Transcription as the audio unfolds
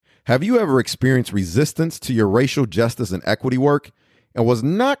Have you ever experienced resistance to your racial justice and equity work and was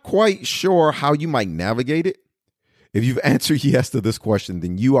not quite sure how you might navigate it? If you've answered yes to this question,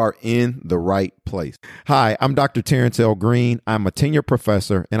 then you are in the right place. Hi, I'm Dr. Terrence L. Green. I'm a tenured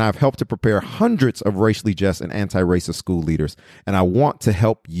professor, and I've helped to prepare hundreds of racially just and anti-racist school leaders, and I want to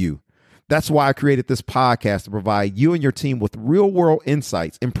help you. That's why I created this podcast to provide you and your team with real-world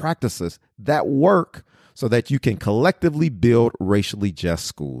insights and practices that work so that you can collectively build racially just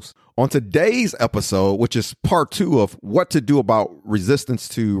schools. On today's episode, which is part 2 of what to do about resistance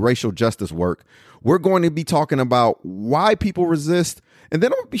to racial justice work, we're going to be talking about why people resist, and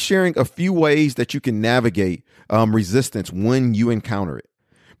then I'm going to be sharing a few ways that you can navigate resistance when you encounter it.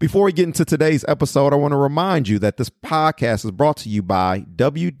 Before we get into today's episode, I want to remind you that this podcast is brought to you by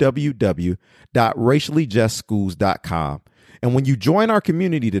www.raciallyjustschools.com. And when you join our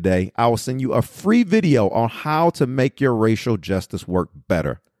community today, I will send you a free video on how to make your racial justice work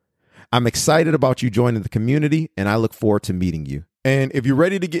better. I'm excited about you joining the community, and I look forward to meeting you. And if you're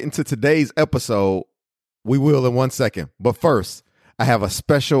ready to get into today's episode, we will in 1 second. But first, I have a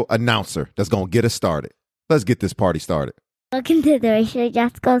special announcer that's going to get us started. Let's get this party started. Welcome to the Racially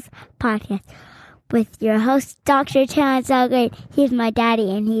Just Schools podcast with your host, Dr. Terrence L. Green. He's my daddy,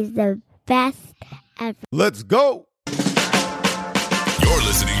 and he's the best ever. Let's go. You're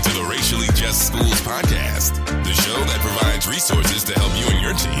listening to the Racially Just Schools podcast, the show that provides resources to help you and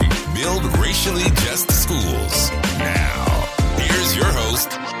your team build racially just schools. Now, here's your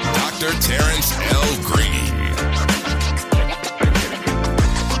host, Dr. Terrence L. Green.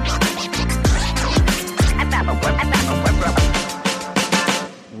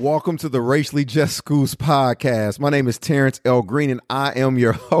 Welcome to the Racially Just Schools podcast. My name is Terrence L. Green, and I am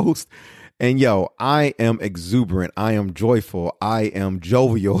your host. And I am exuberant. I am joyful. I am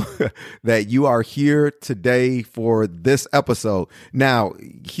jovial that you are here today for this episode. Now,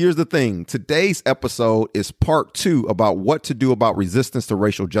 here's the thing. Today's episode is part 2 about what to do about resistance to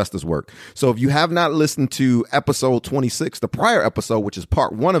racial justice work. So if you have not listened to episode 26, the prior episode, which is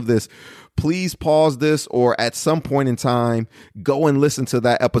part 1 of this, please pause this or at some point in time, go and listen to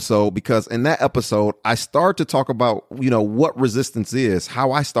that episode, because in that episode, I start to talk about, what resistance is,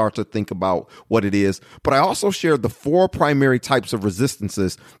 how I start to think about what it is. But I also shared the 4 primary types of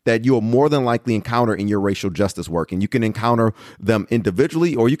resistances that you'll more than likely encounter in your racial justice work. And you can encounter them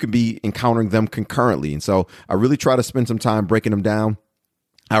individually, or you can be encountering them concurrently. And so I really try to spend some time breaking them down.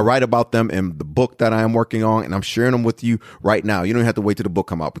 I write about them in the book that I am working on, and I'm sharing them with you right now. You don't have to wait till the book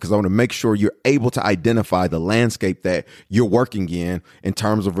come out, because I want to make sure you're able to identify the landscape that you're working in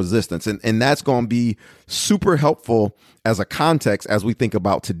terms of resistance. And that's going to be super helpful as a context as we think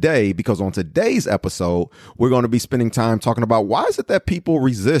about today, because on today's episode, we're going to be spending time talking about why is it that people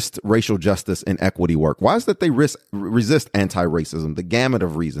resist racial justice and equity work? Why is it that they resist anti-racism? The gamut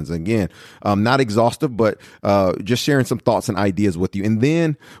of reasons. Again, not exhaustive, but just sharing some thoughts and ideas with you. And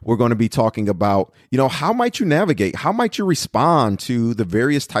then we're going to be talking about, how might you navigate? How might you respond to the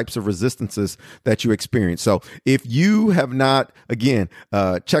various types of resistances that you experience? So if you have not, again,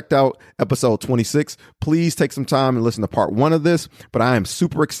 checked out episode 26, please take some time and listen to part 1 of this. But I am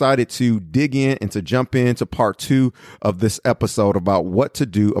super excited to dig in and to jump into part 2 of this episode about what to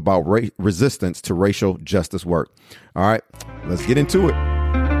do about resistance to racial justice work. All right, let's get into it.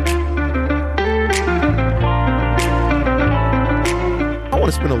 I want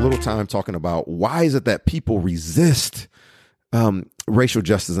to spend a little time talking about why is it that people resist racial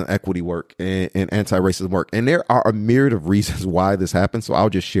justice and equity work and anti-racism work. And there are a myriad of reasons why this happens. So I'll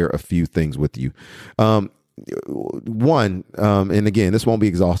just share a few things with you. One, and again, this won't be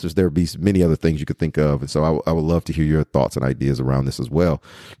exhaustive. There'll be many other things you could think of. And so I would love to hear your thoughts and ideas around this as well.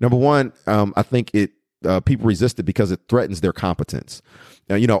 Number one, I think people resist it because it threatens their competence.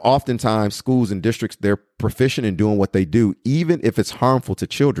 Now, oftentimes schools and districts, they're proficient in doing what they do, even if it's harmful to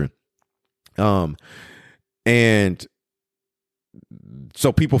children. And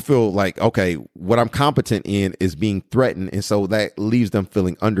so people feel like, okay, what I'm competent in is being threatened. And so that leaves them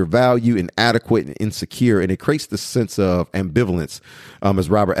feeling undervalued, inadequate, and insecure. And it creates this sense of ambivalence, as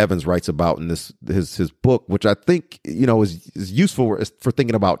Robert Evans writes about in his book, which I think, is useful for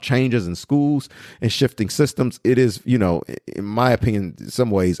thinking about changes in schools and shifting systems. It is, in my opinion, in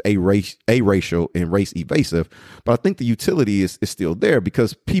some ways, racial and race evasive. But I think the utility is still there,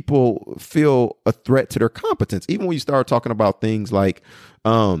 because people feel a threat to their competence. Even when you start talking about things like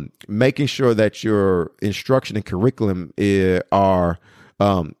making sure that your instruction and curriculum are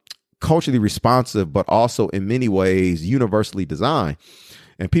culturally responsive, but also in many ways universally designed.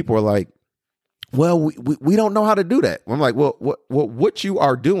 And people are like, well, we don't know how to do that. I'm like, well, what you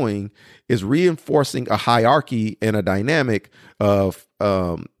are doing is reinforcing a hierarchy and a dynamic of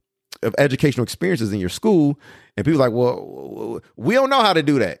of educational experiences in your school, and people are like, well, we don't know how to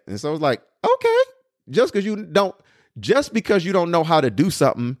do that. And so it's like, okay, just because you don't know how to do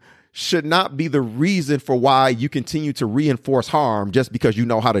something should not be the reason for why you continue to reinforce harm just because you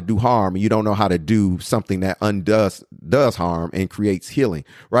know how to do harm and you don't know how to do something that does harm and creates healing,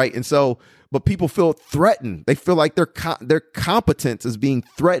 right? And so, but people feel threatened. They feel like their competence is being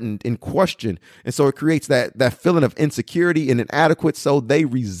threatened and questioned. And so it creates that feeling of insecurity and inadequate. So they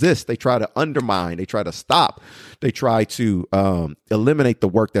resist. They try to undermine. They try to stop. They try to eliminate the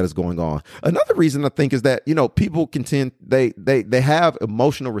work that is going on. Another reason I think is that, people contend they have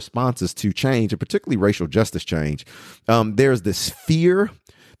emotional responses to change, and particularly racial justice change. There's this fear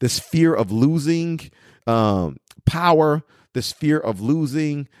of losing power, this fear of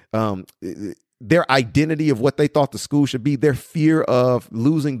losing their identity of what they thought the school should be, their fear of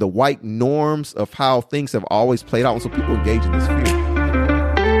losing the white norms of how things have always played out. And so people engage in this fear.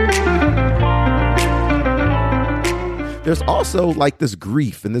 There's also like this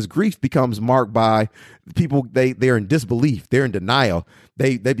grief, and this grief becomes marked by people. They're in disbelief. They're in denial.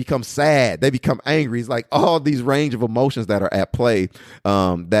 They become sad. They become angry. It's like all these range of emotions that are at play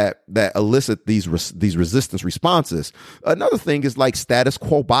that elicit these resistance responses. Another thing is like status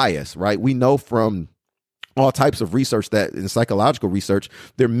quo bias, right? We know from all types of research that in psychological research,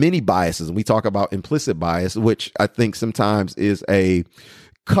 there are many biases, and we talk about implicit bias, which I think sometimes is a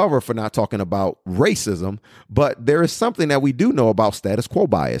cover for not talking about racism. But there is something that we do know about status quo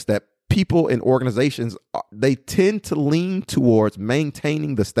bias, that people in organizations, they tend to lean towards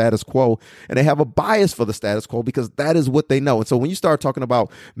maintaining the status quo, and they have a bias for the status quo because that is what they know. And so when you start talking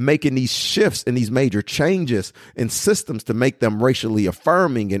about making these shifts and these major changes in systems to make them racially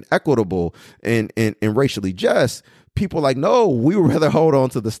affirming and equitable and racially just, people are like, no, we would rather hold on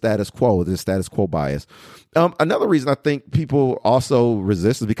to the status quo, the status quo bias. Another reason I think people also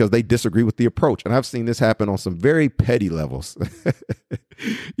resist is because they disagree with the approach. And I've seen this happen on some very petty levels,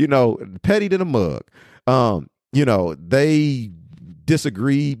 petty than a mug. They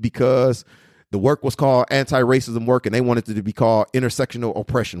disagree because the work was called anti-racism work and they wanted it to be called intersectional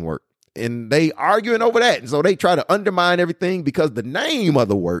oppression work. And they arguing over that. And so they try to undermine everything because the name of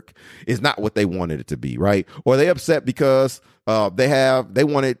the work is not what they wanted it to be, right? Or they upset because they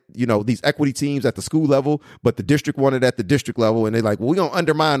wanted, these equity teams at the school level, but the district wanted at the district level. And they're like, well, we're going to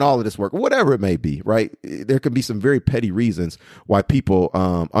undermine all of this work, whatever it may be, right? There can be some very petty reasons why people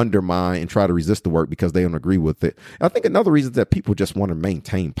undermine and try to resist the work because they don't agree with it. And I think another reason is that people just want to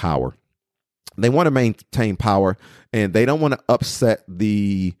maintain power. They want to maintain power, and they don't want to upset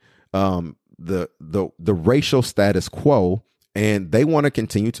the racial status quo, and they want to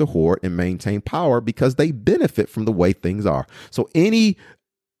continue to hoard and maintain power because they benefit from the way things are. So any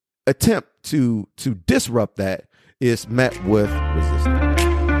attempt to disrupt that is met with resistance.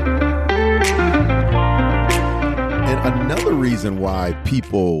 And another reason why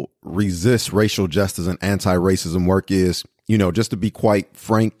people resist racial justice and anti-racism work is, just to be quite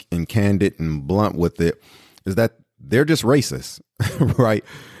frank and candid and blunt with it, is that they're just racist, right?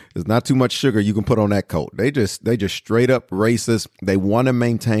 There's not too much sugar you can put on that coat. They just straight up racist. They want to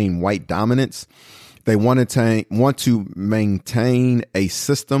maintain white dominance. They want to maintain a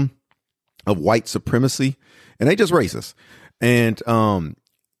system of white supremacy, and they just racist. And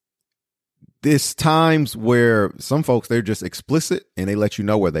there's times where some folks, they're just explicit and they let you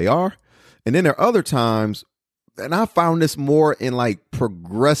know where they are. And then there are other times, and I found this more in like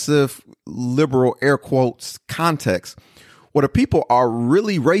progressive, liberal, air quotes, context, where the people are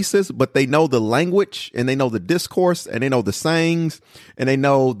really racist, but they know the language and they know the discourse and they know the sayings and they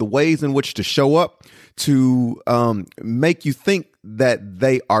know the ways in which to show up to make you think that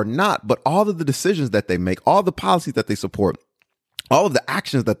they are not. But all of the decisions that they make, all the policies that they support, all of the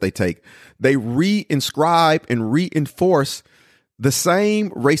actions that they take, they reinscribe and reinforce the same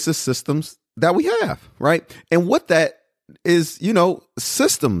racist systems that we have, right? And what that is,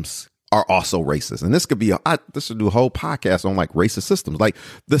 systems are also racist. And this could be, this should do a whole podcast on like racist systems. Like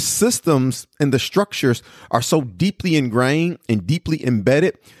the systems and the structures are so deeply ingrained and deeply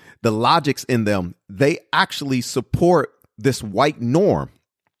embedded, the logics in them, they actually support this white norm,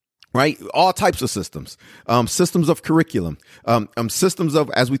 right? All types of systems, systems of curriculum, systems of,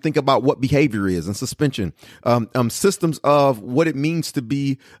 as we think about what behavior is and suspension, systems of what it means to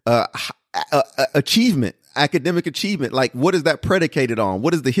be achievement, academic achievement. Like, what is that predicated on?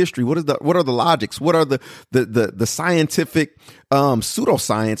 What is the history? What are the logics? What are the scientific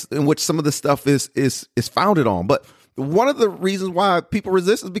pseudoscience in which some of this stuff is founded on? But one of the reasons why people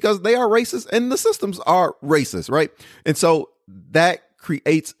resist is because they are racist and the systems are racist, right? And so that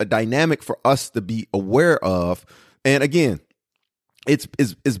creates a dynamic for us to be aware of. And again,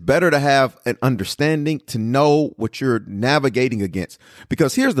 it's better to have an understanding, to know what you're navigating against.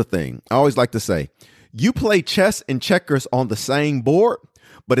 Because here's the thing. I always like to say, you play chess and checkers on the same board,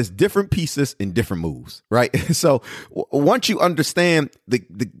 but it's different pieces and different moves, right? So once you understand the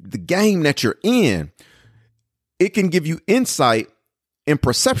game that you're in, it can give you insight and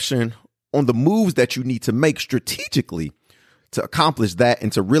perception on the moves that you need to make strategically to accomplish that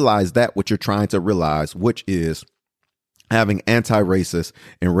and to realize that what you're trying to realize, which is having anti-racist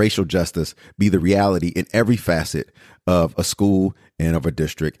and racial justice be the reality in every facet of a school and of a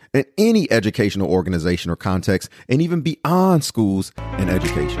district and any educational organization or context, and even beyond schools and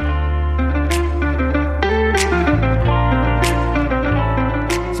education.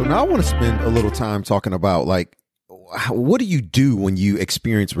 So now I want to spend a little time talking about, like, what do you do when you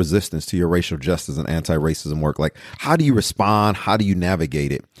experience resistance to your racial justice and anti-racism work? Like, how do you respond? How do you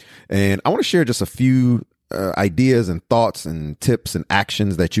navigate it? And I want to share just a few ideas and thoughts and tips and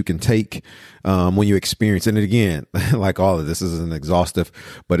actions that you can take when you experience it. And again, like all of this isn't exhaustive,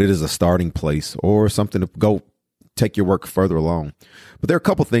 but it is a starting place or something to go take your work further along. But there are a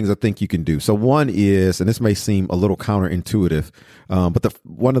couple things I think you can do. So one is, and this may seem a little counterintuitive, but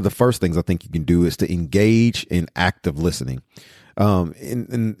one of the first things I think you can do is to engage in active listening. And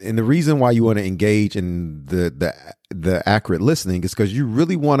the reason why you want to engage in the accurate listening is because you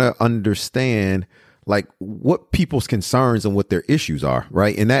really want to understand like what people's concerns and what their issues are,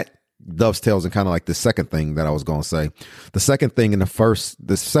 right? And that dovetails in kind of like the second thing that I was going to say. The second and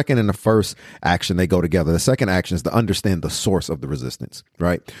the first action, they go together. The second action is to understand the source of the resistance,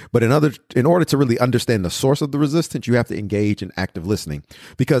 right? But in order to really understand the source of the resistance, you have to engage in active listening,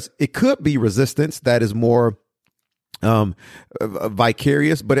 because it could be resistance that is more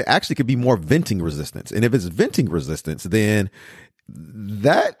vicarious, but it actually could be more venting resistance. And if it's venting resistance, then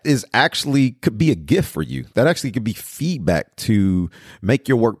that is actually could be a gift for you. That actually could be feedback to make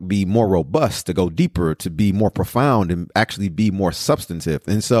your work be more robust, to go deeper, to be more profound, and actually be more substantive.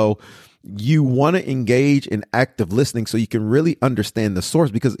 And so you want to engage in active listening so you can really understand the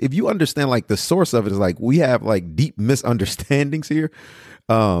source, because if you understand like the source of it is like, we have like deep misunderstandings here.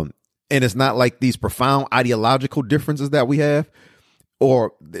 And it's not like these profound ideological differences that we have,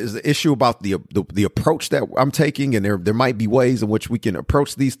 or there's the issue about the approach that I'm taking, and there might be ways in which we can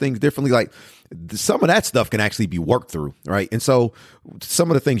approach these things differently. Like some of that stuff can actually be worked through, right? And so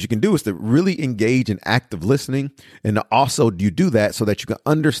some of the things you can do is to really engage in active listening, and to also you do that so that you can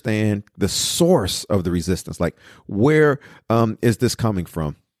understand the source of the resistance. Like, where is this coming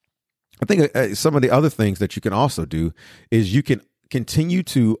from? I think some of the other things that you can also do is you can continue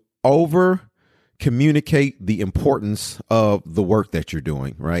to communicate the importance of the work that you're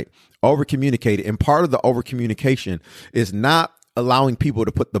doing, right? Over communicate it. And part of the over communication is not allowing people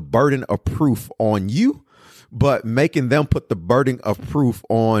to put the burden of proof on you, but making them put the burden of proof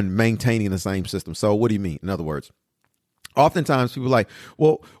on maintaining the same system. So what do you mean? In other words, oftentimes people are like,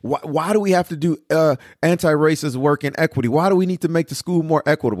 well, why do we have to do anti-racist work and equity? Why do we need to make the school more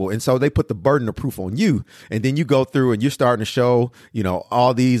equitable? And so they put the burden of proof on you. And then you go through and you're starting to show,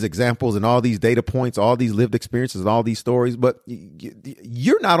 all these examples and all these data points, all these lived experiences and all these stories, but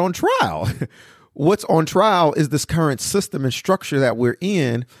you're not on trial. What's on trial is this current system and structure that we're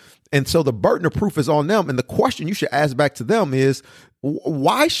in. And so the burden of proof is on them. And the question you should ask back to them is,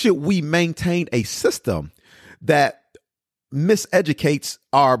 why should we maintain a system that miseducates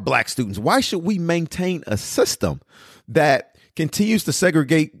our Black students? Why should we maintain a system that continues to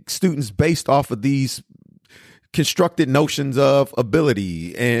segregate students based off of these constructed notions of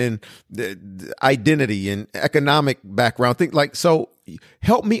ability and identity and economic background? So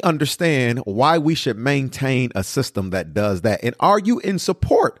help me understand why we should maintain a system that does that. And are you in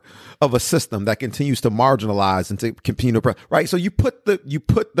support of a system that continues to marginalize and to continue to, right? So you put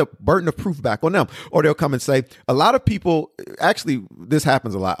the burden of proof back on them, or they'll come and say, a lot of people, actually, this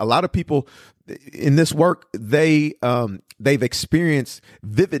happens a lot. A lot of people in this work, they've experienced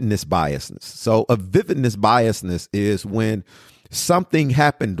vividness biasness. So a vividness biasness is when something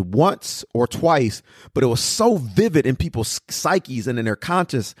happened once or twice, but it was so vivid in people's psyches and in their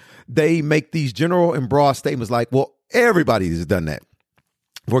conscious, they make these general and broad statements like, well, everybody's done that.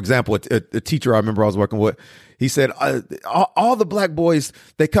 For example, a teacher I remember I was working with, he said, all the Black boys,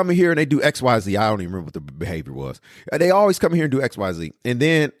 they come in here and they do X, Y, Z. I don't even remember what the behavior was. They always come in here and do X, Y, Z. And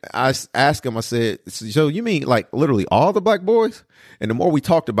then I asked him, I said, so you mean like literally all the Black boys? And the more we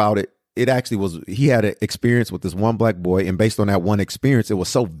talked about it, it actually was, he had an experience with this one Black boy. And based on that one experience, it was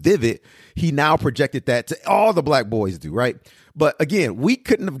so vivid, he now projected that to all the Black boys do, right? But again, we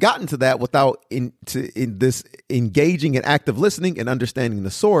couldn't have gotten to that without in this engaging in active listening and understanding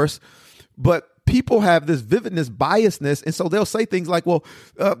the source. But people have this vividness, biasness, and so they'll say things like, well,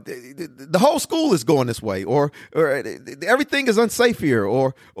 the whole school is going this way, or everything is unsafe here,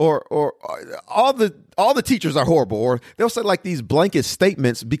 or all the teachers are horrible, or they'll say like these blanket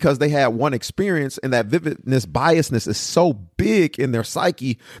statements because they had one experience, and that vividness, biasness is so big in their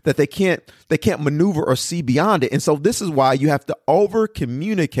psyche that they can't maneuver or see beyond it. And so this is why you have to over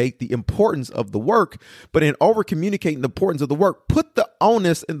communicate the importance of the work. But in over communicating the importance of the work, put the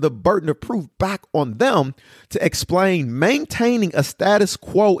onus and the burden of proof back on them to explain maintaining a status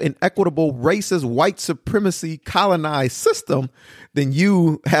quo inequitable, racist, white supremacy colonized system than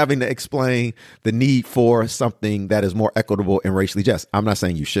you having to explain the need for something that is more equitable and racially just. I'm not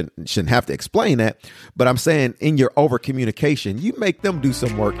saying you shouldn't have to explain that, but I'm saying in your over communication, you make them do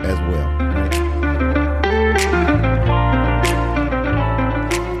some work as well. Right?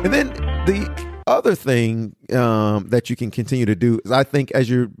 And then the other thing that you can continue to do is, I think,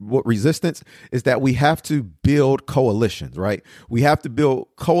 what resistance is that we have to build coalitions, right? We have to build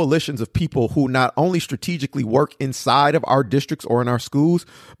coalitions of people who not only strategically work inside of our districts or in our schools,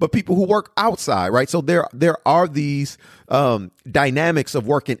 but people who work outside, right? So there are these dynamics of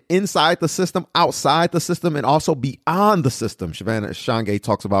working inside the system, outside the system, and also beyond the system. Savannah Shangay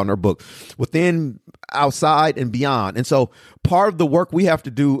talks about in her book, within, outside, and beyond. And so part of the work we have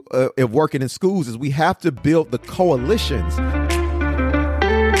to do if working in schools is we have to build the coalitions.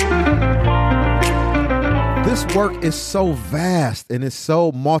 This work is so vast and it's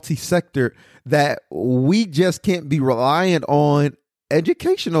so multi-sector that we just can't be reliant on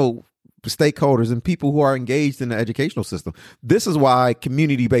educational stakeholders and people who are engaged in the educational system. This is why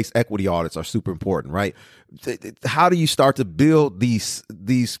community-based equity audits are super important, right? How do you start to build these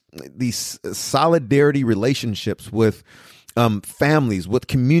solidarity relationships with families, with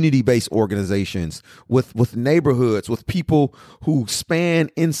community-based organizations, with neighborhoods, with people who span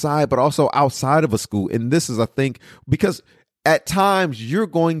inside but also outside of a school? And this is, I think, because at times you're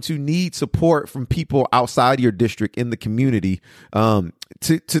going to need support from people outside your district in the community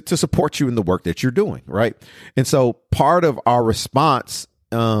to support you in the work that you're doing, right? And so part of our response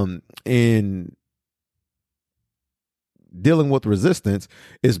in dealing with resistance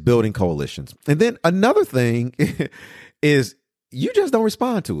is building coalitions. And then another thing is you just don't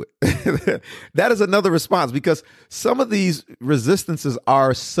respond to it. That is another response, because some of these resistances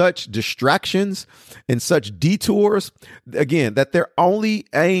are such distractions and such detours, again, that their only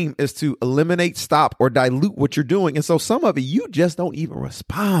aim is to eliminate, stop, or dilute what you're doing. And so some of it you just don't even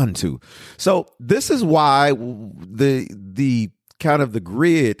respond to. So this is why the kind of the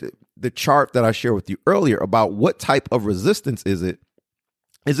grid, the chart that I shared with you earlier about what type of resistance is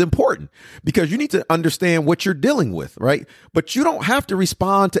important, because you need to understand what you're dealing with, right? But you don't have to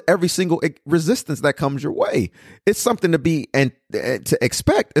respond to every single resistance that comes your way. It's something to be and to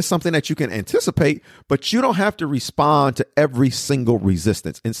expect. It's something that you can anticipate, but you don't have to respond to every single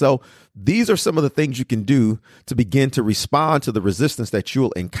resistance. And so these are some of the things you can do to begin to respond to the resistance that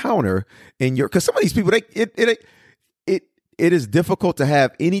you'll encounter in your, because some of these people, it is difficult to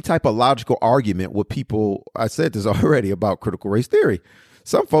have any type of logical argument with people. I said this already about critical race theory.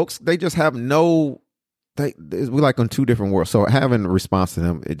 Some folks, they just have we're like on two different worlds. So having a response to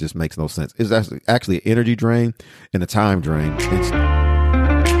them, it just makes no sense. It's actually an energy drain and a time drain.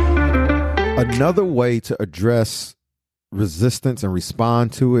 Another way to address resistance and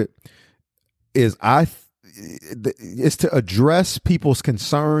respond to it is to address people's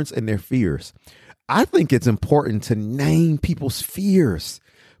concerns and their fears. I think it's important to name people's fears,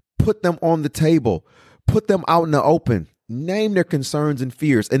 put them on the table, put them out in the open. Name their concerns and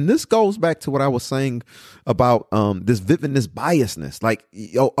fears. And this goes back to what I was saying about this vividness, biasness. Like,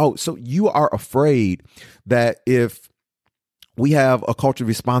 so you are afraid that if we have a culturally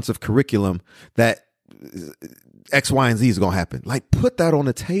responsive curriculum that X, Y, and Z is going to happen. Like, put that on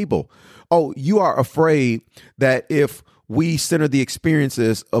the table. Oh, you are afraid that if we center the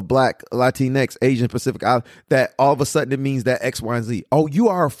experiences of Black, Latinx, Asian, Pacific Island, that all of a sudden it means that X, Y, and Z. Oh, you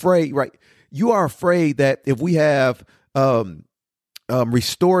are afraid, right? You are afraid that if we have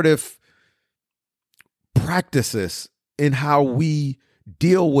restorative practices in how we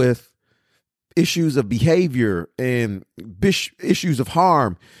deal with issues of behavior and issues of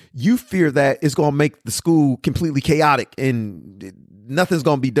harm, you fear that it's going to make the school completely chaotic and nothing's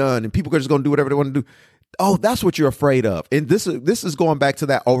going to be done and people are just going to do whatever they want to do. Oh, that's what you're afraid of. And this is going back to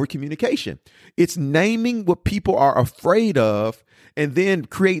that over communication. It's naming what people are afraid of and then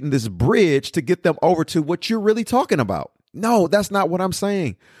creating this bridge to get them over to what you're really talking about. No, that's not what I'm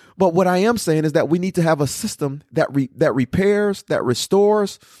saying. But what I am saying is that we need to have a system that repairs, that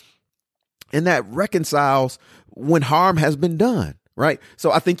restores, and that reconciles when harm has been done. right?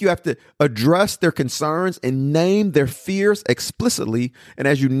 So I think you have to address their concerns and name their fears explicitly. And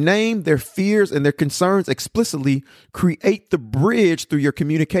as you name their fears and their concerns explicitly, create the bridge through your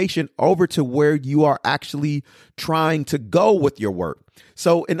communication over to where you are actually trying to go with your work.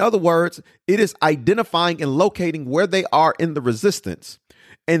 So in other words, it is identifying and locating where they are in the resistance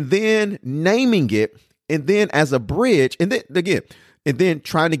and then naming it, and then as a bridge, and then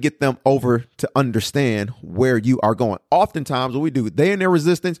trying to get them over to understand where you are going. Oftentimes what we do, they in their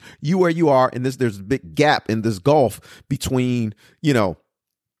resistance, you where you are, and there's a big gap in this gulf between,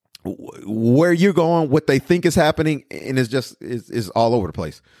 where you're going, what they think is happening, and it's just is all over the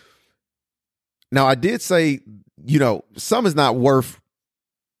place. Now, I did say, some is not worth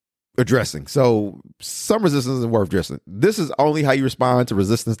addressing. So some resistance isn't worth addressing. This is only how you respond to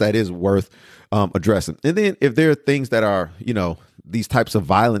resistance that is worth addressing. And then if there are things that are, these types of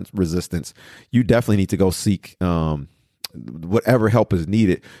violent resistance, you definitely need to go seek whatever help is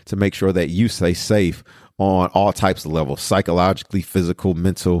needed to make sure that you stay safe on all types of levels, psychologically, physical,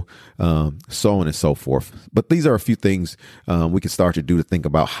 mental, so on and so forth. But these are a few things we can start to do to think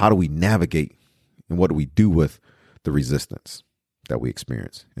about how do we navigate and what do we do with the resistance that we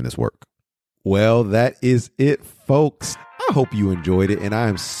experience in this work. Well, that is it, folks. I hope you enjoyed it, and I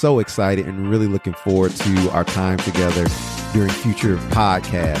am so excited and really looking forward to our time together during future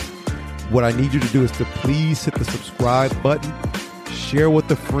podcasts. What I need you to do is to please hit the subscribe button, share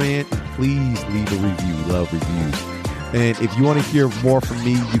with a friend, and please leave a review. We love reviews. And if you want to hear more from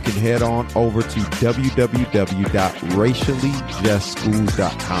me, you can head on over to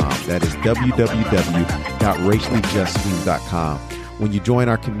www.raciallyjustschools.com. That is www.raciallyjustschools.com. When you join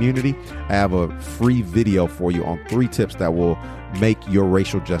our community, I have a free video for you on 3 tips that will make your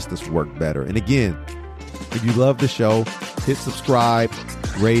racial justice work better. And again, if you love the show, hit subscribe,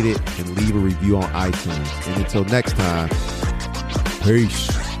 rate it, and leave a review on iTunes. And until next time,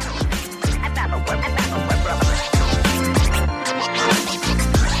 peace.